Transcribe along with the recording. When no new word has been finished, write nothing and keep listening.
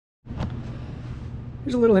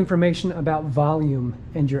Here's a little information about volume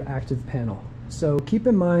and your ActivPanel. So keep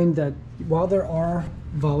in mind that while there are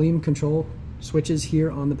volume control switches here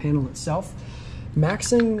on the panel itself,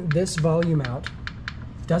 maxing this volume out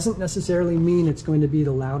doesn't necessarily mean it's going to be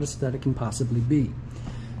the loudest that it can possibly be.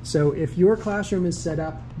 So if your classroom is set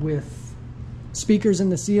up with speakers in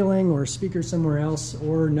the ceiling or speakers somewhere else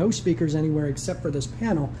or no speakers anywhere except for this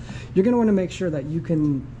panel, you're going to want to make sure that you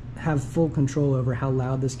can have full control over how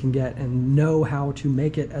loud this can get and know how to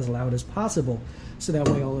make it as loud as possible so that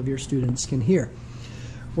way all of your students can hear.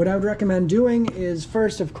 What I would recommend doing is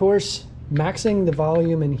first, of course, maxing the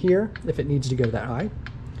volume in here if it needs to go that high.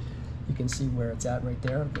 You can see where it's at right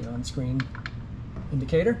there, the on-screen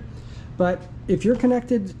indicator. But if you're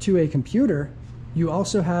connected to a computer, you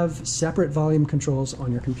also have separate volume controls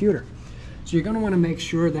on your computer. So you're going to want to make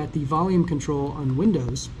sure that the volume control on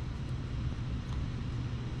Windows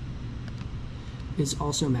is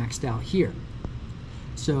also maxed out here.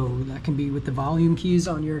 So that can be with the volume keys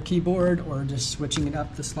on your keyboard or just switching it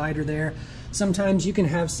up the slider there. Sometimes you can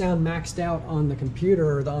have sound maxed out on the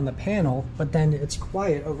computer or on the panel, but then it's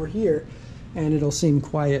quiet over here and it'll seem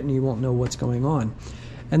quiet and you won't know what's going on.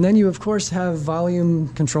 And then you of course have volume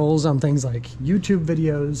controls on things like YouTube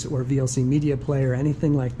videos or VLC media player,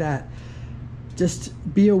 anything like that. Just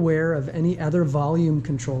be aware of any other volume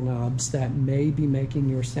control knobs that may be making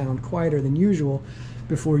your sound quieter than usual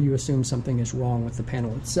before you assume something is wrong with the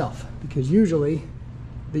panel itself, because usually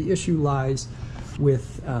the issue lies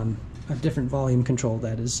with a different volume control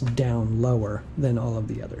that is down lower than all of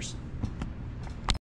the others.